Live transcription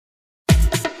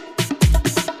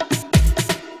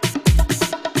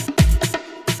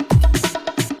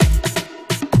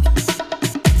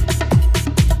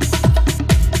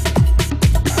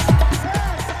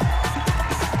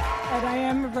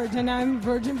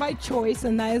by choice,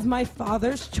 and that is my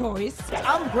father's choice.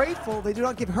 I'm grateful they do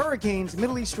not give hurricanes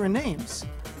Middle Eastern names.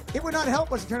 It would not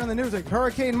help us to turn on the news like,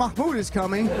 Hurricane Mahmoud is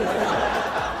coming.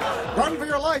 Run for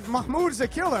your life, Mahmoud's a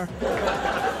killer.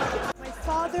 My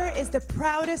father is the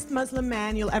proudest Muslim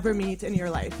man you'll ever meet in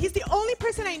your life. He's the only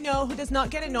person I know who does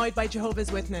not get annoyed by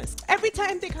Jehovah's Witness. Every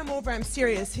time they come over, I'm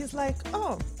serious. He's like,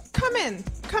 oh, come in,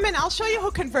 I'll show you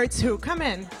who converts who, come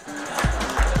in.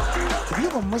 If you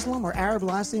have a Muslim or Arab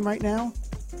last name right now,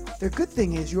 the good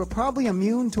thing is you are probably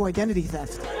immune to identity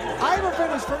theft. I have a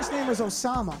friend whose first name is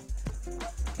Osama.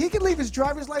 He could leave his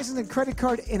driver's license and credit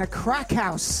card in a crack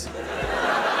house.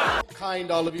 Kind,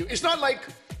 all of you. It's not like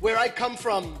where I come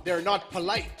from, they're not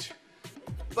polite.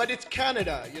 But it's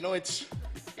Canada, you know, it's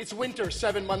winter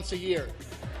 7 months a year.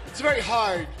 It's very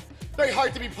hard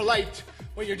to be polite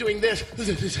when you're doing this.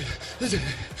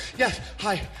 Yes,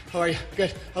 hi, how are you?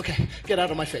 Good, okay, get out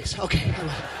of my face, okay.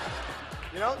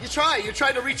 You know, you try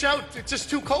to reach out, it's just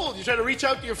too cold. You try to reach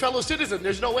out to your fellow citizen,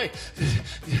 there's no way.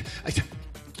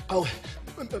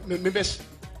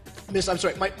 Miss, I'm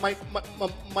sorry,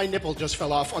 my nipple just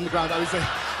fell off on the ground. I was there.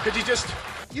 Could you just...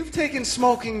 You've taken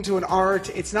smoking to an art.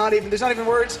 There's not even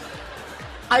words.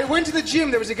 I went to the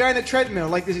gym, there was a guy on the treadmill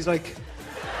like this, he's like...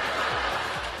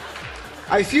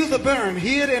 I feel the burn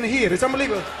here and here, it's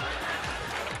unbelievable.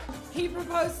 He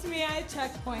proposed to me at a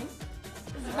checkpoint.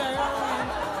 It was very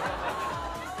romantic.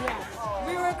 Yeah.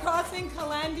 We were crossing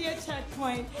Calandia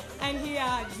checkpoint, and he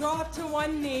dropped to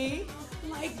one knee,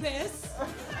 like this.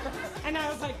 And I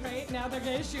was like, great, now they're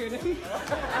gonna shoot him.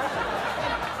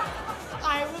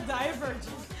 I will die a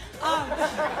virgin.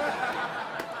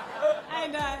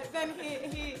 And then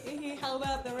he held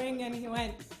out the ring and he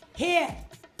went, here,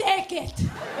 take it.